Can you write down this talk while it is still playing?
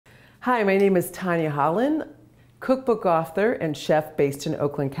Hi, my name is Tanya Holland, cookbook author and chef based in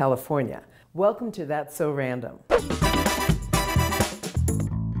Oakland, California. Welcome to That's So Random.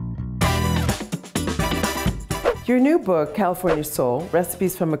 Your new book, California Soul,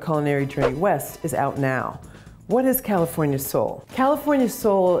 Recipes from a Culinary Journey West, is out now. What is California Soul? California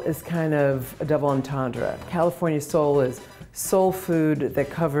Soul is kind of a double entendre. California Soul is soul food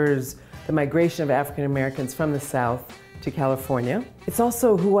that covers the migration of African Americans from the South to California. It's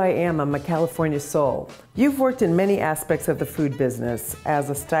also who I am. I'm a California soul. You've worked in many aspects of the food business as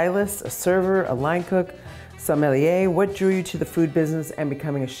a stylist, a server, a line cook, sommelier. What drew you to the food business and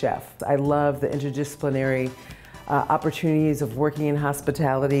becoming a chef? I love the interdisciplinary opportunities of working in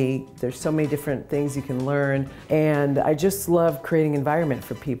hospitality. There's so many different things you can learn, and I just love creating environment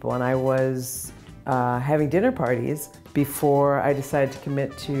for people. And I was having dinner parties before I decided to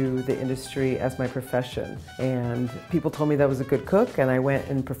commit to the industry as my profession. And people told me that I was a good cook, and I went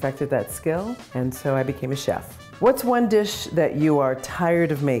and perfected that skill, and so I became a chef. What's one dish that you are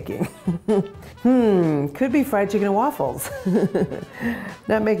tired of making? Could be fried chicken and waffles.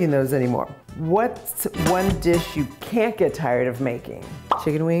 Not making those anymore. What's one dish you can't get tired of making?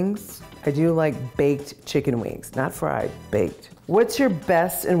 Chicken wings. I do like baked chicken wings, not fried, baked. What's your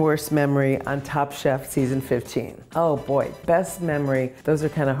best and worst memory on Top Chef Season 15? Oh boy, best memory. Those are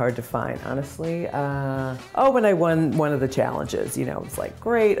kind of hard to find, honestly. When I won one of the challenges, you know, it's like,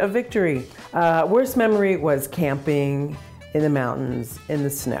 great, a victory. Worst memory was camping in the mountains, in the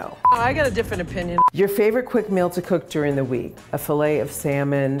snow. I got a different opinion. Your favorite quick meal to cook during the week? A fillet of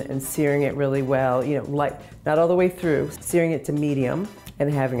salmon and searing it really well, you know, like not all the way through, searing it to medium,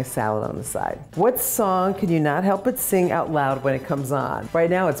 and having a salad on the side. What song can you not help but sing out loud when it comes on?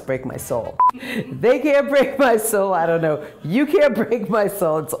 Right now it's Break My Soul. They can't break my soul, I don't know. You can't break my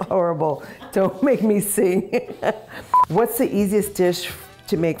soul, it's horrible. Don't make me sing. What's the easiest dish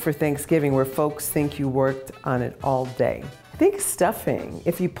to make for Thanksgiving where folks think you worked on it all day? I think stuffing.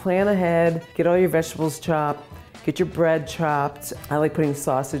 If you plan ahead, get all your vegetables chopped, get your bread chopped. I like putting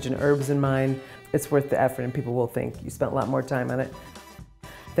sausage and herbs in mine. It's worth the effort and people will think you spent a lot more time on it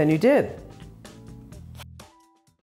than you did.